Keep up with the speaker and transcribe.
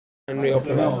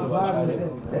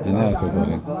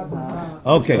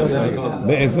Okay.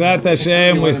 Be'ezrat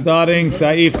Hashem, we're starting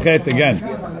Saif Chet again.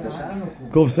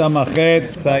 Kuf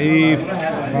Samachet, Saif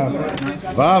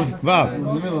Vav.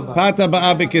 Pata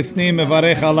ba'a bekesnim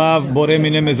mevarech alav bore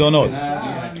mine mezonot.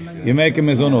 You make a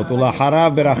mezonot.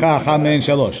 Ulaharav beracha acham mein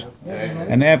shalosh.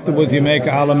 And afterwards you make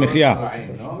a ala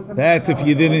mechia. That's if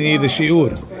you didn't eat a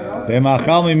shiur.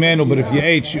 Ve'machal mimenu, but if you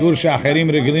ate shiur she'acherim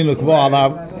regilin l'kvo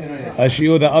alav, a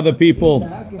shiur that other people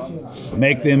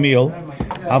make their meal,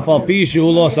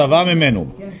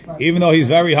 even though he's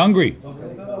very hungry,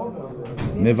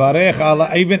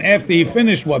 even after he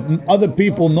finished what other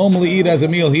people normally eat as a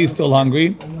meal, he's still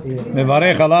hungry. Because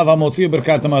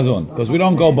we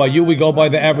don't go by you, we go by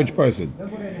the average person.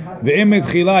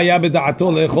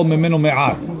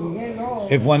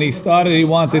 If when he started he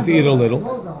wanted to eat a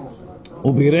little,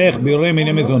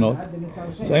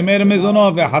 so he made a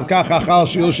mezonot,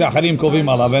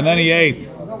 and then he ate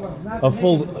a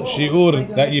full shiur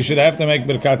that you should have to make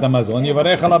birkat hamazon.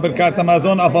 Yivarech ala birkat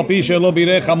hamazon afal pi shelo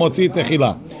birech hamotzi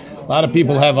techila. A lot of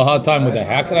people have a hard time with that.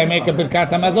 How could I make a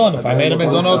birkat hamazon if I made a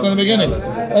mezonot in the beginning?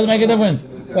 Doesn't make a difference.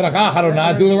 Beracha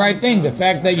harona, do the right thing. The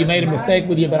fact that you made a mistake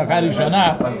with your beracha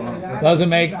rishona doesn't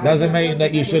make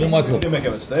that you shouldn't what's good.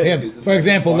 For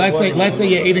example, let's say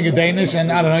you're eating a Danish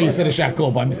and I don't know, you said a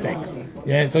shakol by mistake.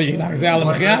 Yeah, so you say ala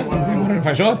mechia, you say what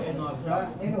fashot.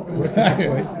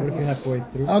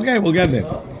 Okay, we'll get there.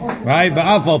 Right?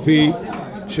 I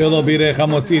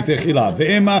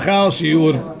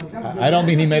don't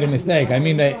mean he made a mistake. I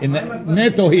mean that in the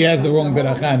neto he has the wrong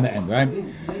beracha in the end, right?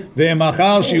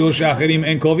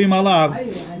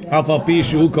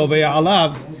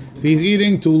 If he's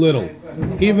eating too little,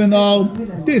 even though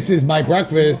this is my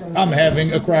breakfast, I'm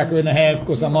having a cracker and a half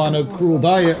because I'm on a cruel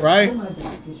diet, right?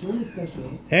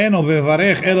 Any normal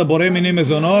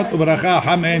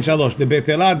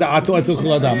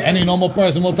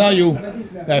person will tell you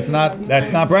that's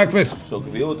not breakfast. So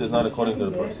gviut is not according to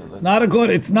the person.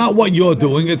 It's not what you're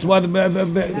doing. It's what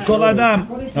kol adam.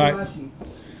 Right.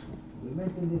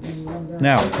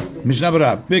 Now, Mishnah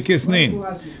Berurah, Bekisnin,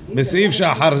 B'seif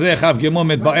shachar zeh chav gemo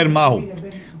mitba'er mahu,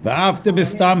 ve'afte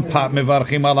b'stam pat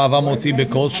mevarchim alav hamotzi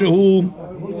b'kol shehu,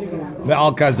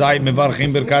 ve'al kazayit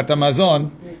mevarchim birkat hamazon.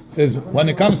 Says when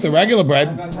it comes to regular bread,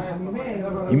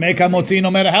 you make hamotzi no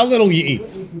matter how little you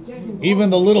eat. Even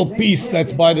the little piece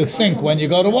that's by the sink when you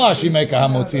go to wash, you make a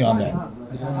hamotzi on that,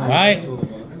 right?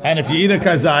 And if you eat a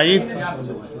kazayit,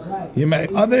 you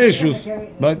make other issues,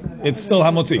 but it's still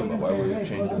hamotzi,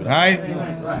 right?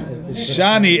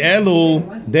 Shani elu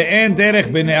de'en derech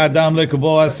b'nei adam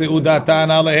lekvoa seudatan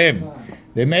alehem.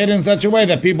 They made it in such a way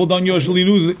that people don't usually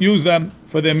use them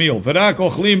for their meal. V'rak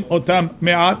ochlim otam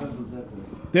me'at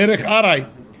derech aray.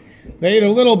 They eat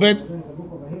a little bit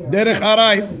derech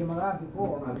aray.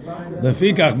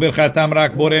 Lefikach birchatam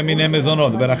rak boreh minei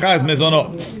mezonot. Beracha is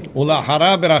mezonot.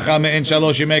 Ulahara beracha me'en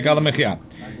shalosh yimek al mechia.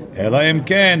 Ela im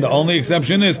ken, the only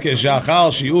exception is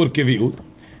keshachal shiur keviut,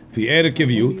 fi'er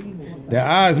keviut,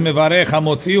 de'az mevarech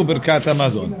hamotzi u'berkat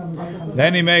hamazon.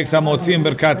 Then he makes hamotzi and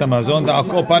berkat hamazon. The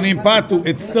akopanim patu,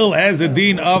 it still has a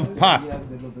din of pat.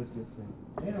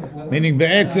 Meaning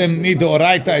be'etzem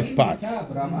midoraita it's pat.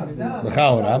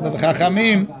 L'chaora, but the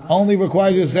chachamim only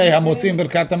requires you to say hamotzi and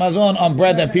berkat hamazon on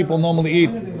bread that people normally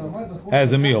eat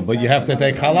as a meal. But you have to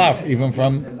take halaf even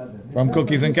from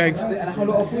cookies and cakes.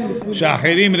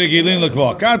 Shachirim regilin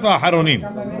lekvo. Katva haronim.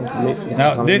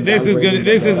 Now this is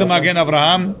the Magen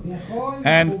Avraham,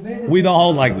 and we don't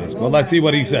hold like this. But let's see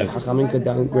what he says. They're not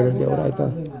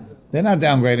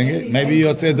downgrading it. Maybe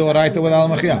you say doraita with al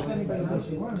machia.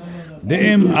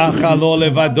 Dim achalo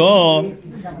levado.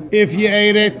 If you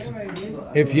ate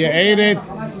it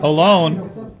alone,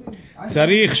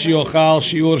 tzarich shiochal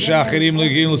shiur shachirim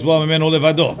regilin lesbo memenu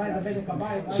levado.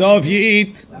 So if you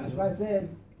eat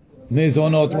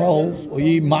mezonot rolls or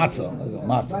you eat matzah,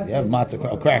 you have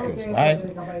matzah crackers, right?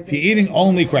 If you're eating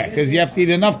only crackers, you have to eat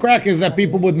enough crackers that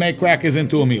people would make crackers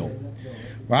into a meal,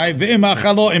 right? But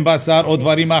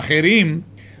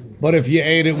if you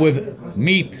ate it with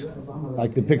meat,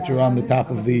 like the picture on the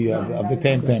top of the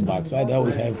ten box, right? They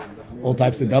always have all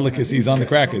types of delicacies on the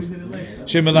crackers.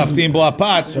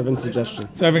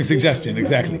 Serving suggestion,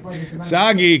 exactly.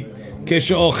 Sagi.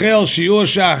 כשאוכל שיעור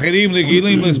שאחרים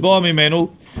רגילים לסבול ממנו,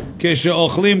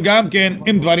 כשאוכלים גם כן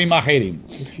עם דברים אחרים.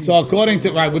 So according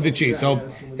to, right, with the cheese. So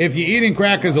if you're eating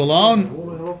crackers alone,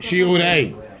 shiur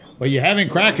A. But you're having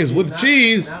crackers with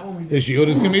cheese, the shiur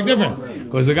is going to be different.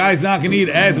 Because the guy's not going to eat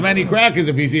as many crackers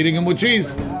if he's eating them with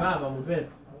cheese.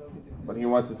 But he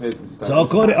wants to say so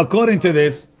according to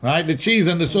this, right, the cheese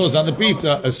and the sauce on the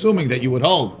pizza, assuming that you would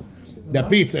hold the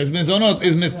pizza is mezonot,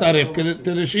 is mitzaref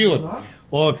to the shiur.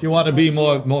 Or if you want to be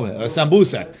more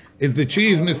sambusa, is the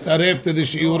cheese mitzaref to the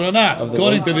shiur or not?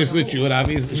 According to this shiur,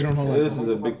 obviously. This is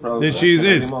a big problem. The cheese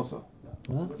is. Huh?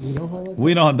 You don't hold it?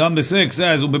 We know Dam Besek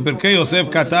says ובפרקי יוסף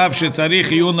כתב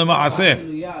שצריך עיון למעשה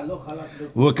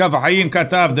ובקו חיים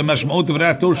כתב דמשמעות דברי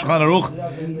הטור שולחן ערוך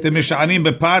דמשענים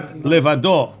בפת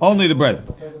לבדו only the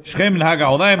bread שכם מנהג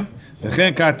העולם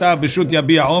וכן כתב בשו"ת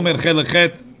יביע עומר חלק ח'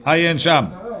 עיין שם.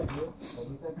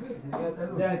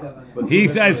 He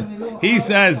says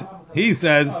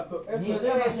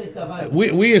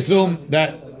we assume that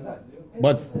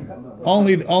but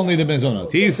only the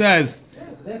mezonot. He says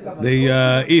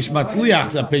the Ish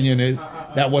Matzliach's opinion is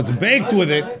that what's baked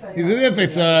with it is as if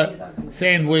it's a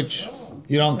sandwich,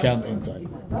 you don't count the inside.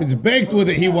 If it's baked with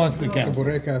it, he wants to count. The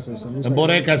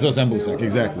borekas or sambusak,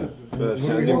 exactly.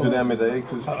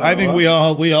 I think we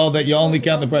all that you only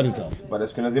count the bread itself. But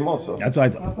Ashkenazim also. That's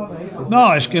right. No,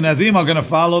 Ashkenazim are going to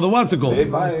follow the what's it called. They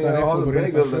buy a whole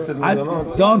bagel that says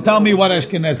mezonot. Don't tell me what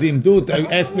Ashkenazim do.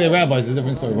 Ask the rabbis. It's a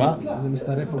different story. What?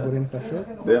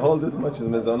 They hold this much as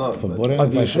mezonot.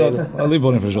 I'll leave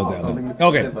borin fashot down.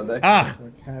 Okay. Ach.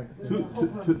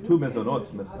 Two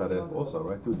mezonots mitzaref also,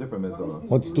 right? Two different mezonots.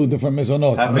 What's two different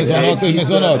mezonot? Mezonot is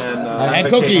mezonot. And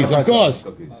cookies, of course.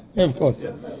 Yeah, of course.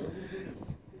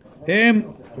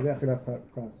 Him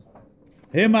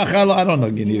achal, I don't know,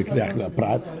 you need a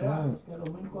pras.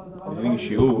 Eating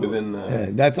shiur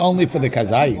within. That's only for the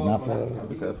kazai, not for.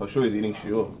 For sure, he's eating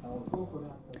shiur.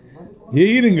 You're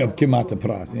eating a kimat the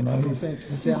pras, you know. You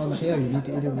need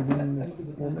to eat it within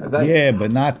Yeah,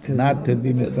 but not to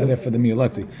be mitzaref for the meal.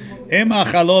 Let's see. Em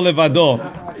achalo levado.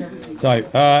 Sorry.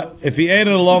 If he ate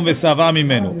it alone v'sava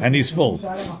mimenu and he's full.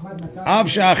 Av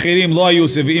she'achirim lo hayu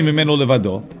sevi'im mimenu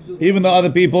levado. Even the other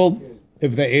people,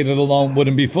 if they ate it alone,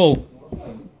 wouldn't be full.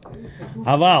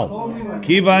 Aval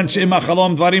kivan she'em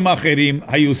achalom dvarim achirim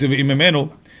hayu sevi'im mimenu.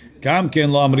 גם כן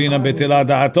לא אמרינה בטלה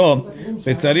דעתו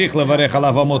וצריך לברך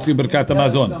עליו המוציא ברכת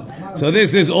המזון. So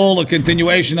this is all a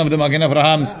continuation of the Magen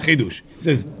Abraham's chidush. It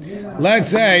says,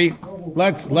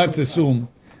 let's assume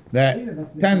that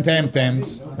 10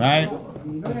 temtems, right?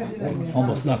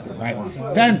 Almost nothing, right?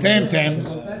 10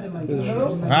 temtems,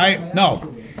 right?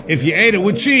 No. If you ate it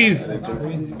with cheese,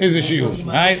 is a shiur,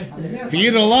 right? If you eat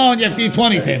it alone, you have to eat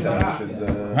 20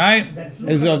 temtems, right?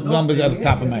 These are numbers at the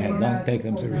top of my head. Don't take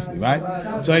them seriously,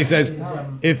 right? So he says,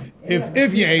 if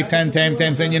you ate 10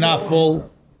 temtems, then you're not full.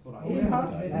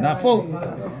 You're not full.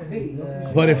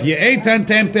 But if you ate 10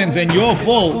 temtems and you're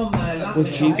full,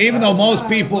 even though most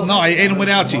people, no, I ate them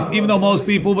without cheese. Even though most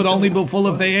people would only be full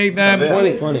if they ate them.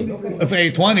 20. If I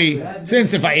ate 20,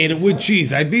 since if I ate it with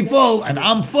cheese, I'd be full, and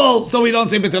I'm full, so we don't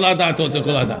say b'telat da'ato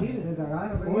tzekol adam.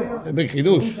 A big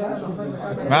chidush,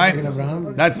 right?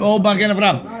 That's all Magen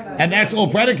Avraham, and that's all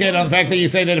predicated on the fact that you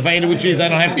say that if I ate it with cheese, I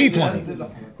don't have to eat 20.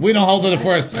 We don't hold to the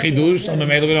first chidush, so we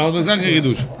don't hold to the second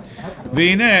chidush.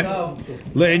 והנה,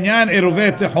 לעניין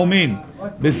עירובי תחומין,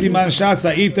 בסימן ש"ס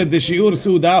היית דשיעור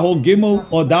סעודה הוא ג'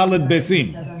 או ד'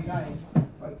 ביצים.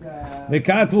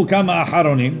 וכתבו כמה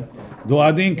אחרונים,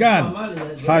 דועדין כאן,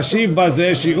 חשיב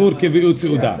בזה שיעור קביעות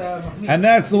סעודה. And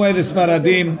that's the way the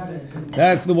Sfaradim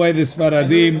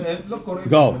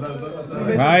go.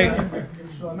 Right?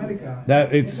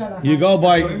 That it's, you go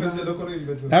by,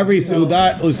 every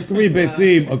seudah was 3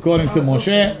 bitzim according to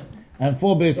Moshe, and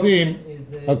 4 bitzim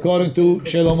according to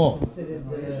Shlomo.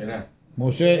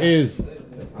 Moshe is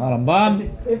Harambam,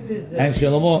 and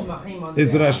Shlomo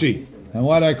is Rashi. And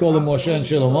why do I call them Moshe and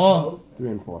Shlomo? 3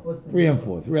 and 4. 3 and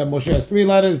 4. Moshe has 3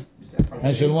 letters,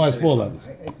 and Shlomo has 4 letters.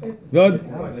 Good?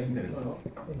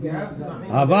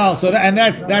 Aval, so that, and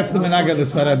that's the minhag of the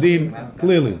Sfaradim,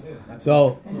 clearly.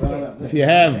 So, if you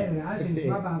have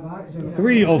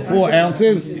 3 or 4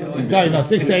 ounces,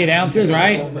 6 to 8 ounces,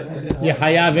 right?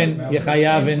 Yechayav in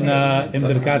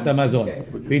Birkat HaMazon.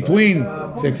 Between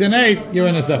 6 and 8, you're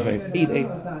in a safek.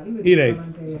 Eat 8.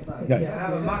 Okay.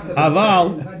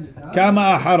 Aval,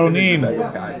 kama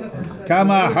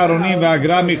אחרונים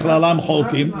והגר"א מכללם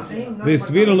חולקים,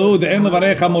 וסביר לו דאין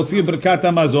לברך המוציא ברכת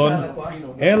המזון,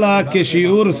 אלא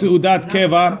כשיעור סעודת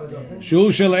קבע,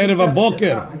 שהוא של ערב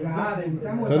הבוקר.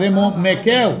 So they won't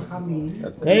mekel.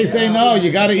 They say no,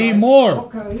 you got to eat more.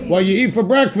 What you eat for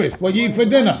breakfast, what you eat for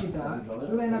dinner.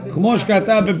 כמו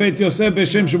שכתב בבית יוסף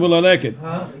בשם שבוללקת,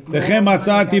 וכן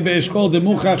מצאתי באשכול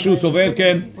דמוכח שהוא סובר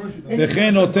כן,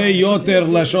 וכן נוטה יותר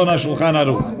לשון השולחן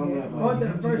ערוך.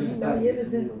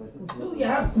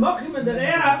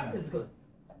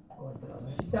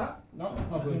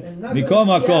 מכל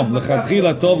מקום,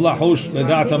 לכתחילה טוב לחוש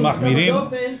לדעת המחמירים,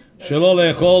 שלא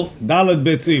לאכול ד'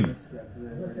 ביצים.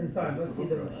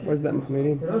 Why is that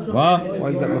Mahmirin? What? Why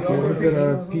is that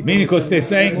Mahmirin? Meaning, because they're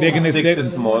saying they're going to Six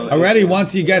is small. already.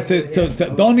 Once you get to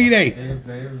don't eat 8.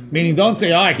 Meaning, don't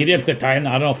say, I can eat up to 10.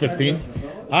 I don't know, 15.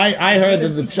 I heard that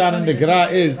the pshat in the Gra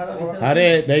is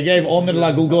they gave Omer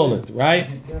la Gugolet, right?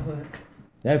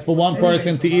 That's for one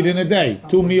person to eat in a day,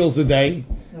 2 meals a day.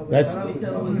 That's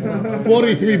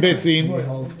 43 bitzim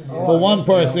for one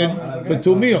person for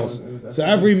 2 meals. So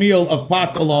every meal of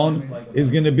pot alone is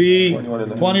going to be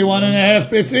 21 and a half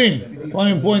bitzim,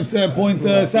 20.7,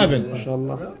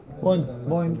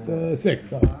 0.6.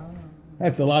 So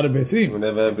that's a lot of bitzim.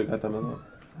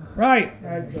 Right.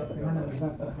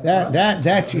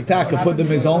 That shitaka put the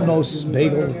mizonos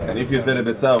bagel. And if you said it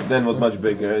itself, then it was much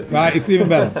bigger. Right, it's even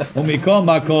better. ומכל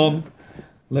מקום,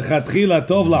 לכתחילה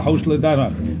טוב לחוש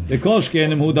לדרן. וכל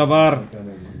שכן אם הוא דבר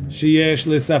שיש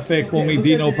לספק פה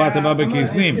מדינו פתבה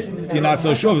בכיסנים, כי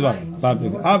נעצור שוב דבר.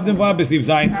 עבדם כבר בסעיף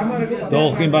זין,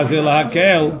 תולכים בזה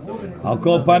להקל, על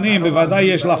כל פנים, בוודאי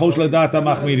יש לחוש לדעת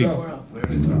המחמירים.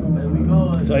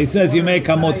 So he says you make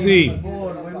המוציא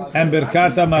and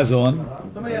ברכת המזון,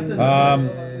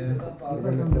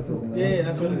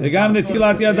 וגם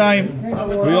נטילת ידיים.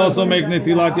 We also make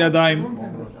נטילת ידיים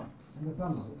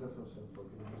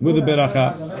with the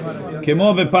beracha.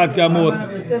 כמו בפת כאמור,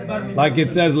 like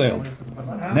it says Leo.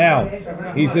 Now,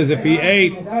 he says if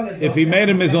he made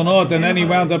a mizonot and then he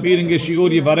wound up eating a shiur,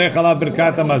 yivarech alav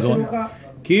berkat hamazon.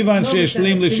 Kivan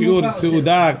she'eshlim l'shiur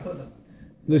seudah,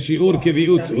 l'shiur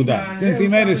kviut seudah. Since he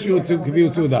made a shiur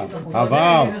kviut seudah.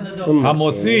 Aval,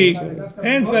 hamotzi,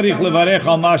 en tzarich levarech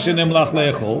al ma shenemlach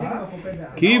le'echol.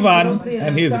 Kivan,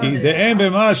 and here's the key, de'en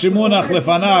b'ma shemunach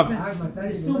lefanav,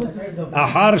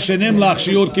 ahar shenemlach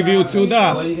shiur kviut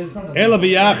seudah, ela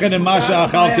b'yachen en ma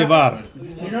she'achal kevar.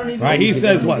 Right, he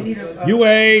says what? You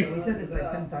ate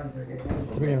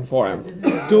 4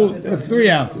 ounces. 3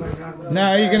 ounces.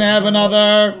 Now you're going to have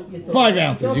another 5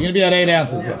 ounces. You're going to be at 8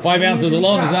 ounces. 5 ounces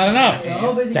alone is not enough.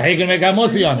 So how you can make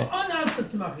hamotzi on it?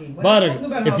 But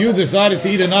if you decided to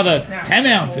eat another 10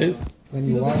 ounces,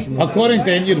 according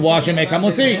to him, you'd wash and make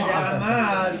hamotzi.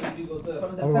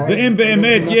 ואם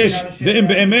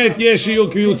באמת יש שיעור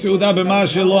קביעות סעודה במה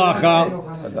שלא אכל,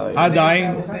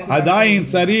 עדיין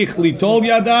צריך ליטול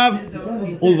ידיו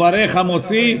ולברך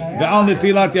המוציא ועל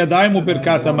נטילת ידיים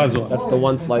וברכת המזון. That's the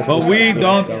one slice. But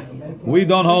we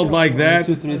don't hold like that.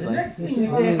 2-3 slices.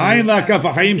 אין להקף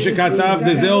החיים שכתב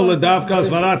דזהו לדווקא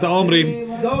סברת האומרים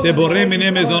דבורא מיני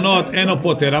מזונות אינו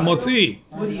פוטר המוציא,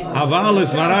 אבל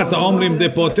לסברת האומרים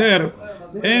דפוטר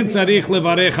אין צריך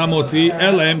לברך המוציא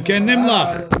אלא אם כן נמלח.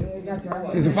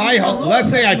 Says if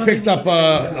let's say I picked up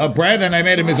a bread and I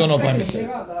made a mizonot by mistake.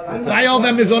 So I hold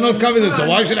that mizonot covers it. So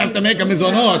why should I have to make a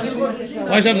mizonot?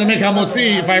 Why should I have to make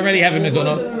hamotzi if I already have a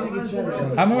mizonot?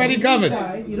 I'm already covered.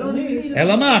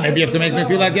 Elaman, maybe you have to make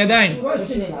netilat yadayim.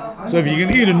 So if you can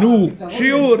eat a new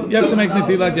shiur, you have to make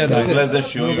netilat yadayim. Less than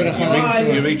shiur.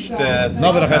 You reached 6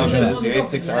 ounces. You ate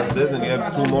 6 ounces and you have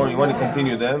 2 more. You want to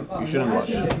continue them. You shouldn't wash.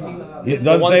 It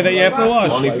doesn't say that you have to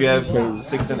wash. Only if you have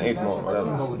 6 and 8 more. Whatever.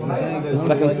 The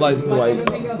second slice,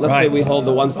 let's say we hold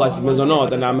the one slice of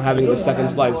mezonot and I'm having the second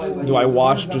slice, do I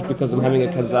wash just because I'm having a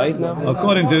kazait now?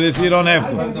 According to this, you don't have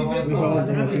to.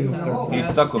 He's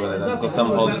stuck with it because some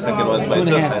hold the second one by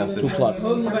itself. 2 plus.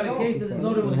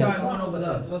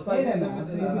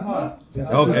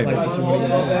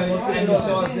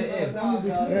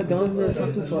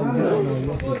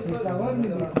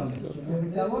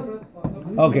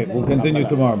 Okay, we'll continue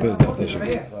tomorrow.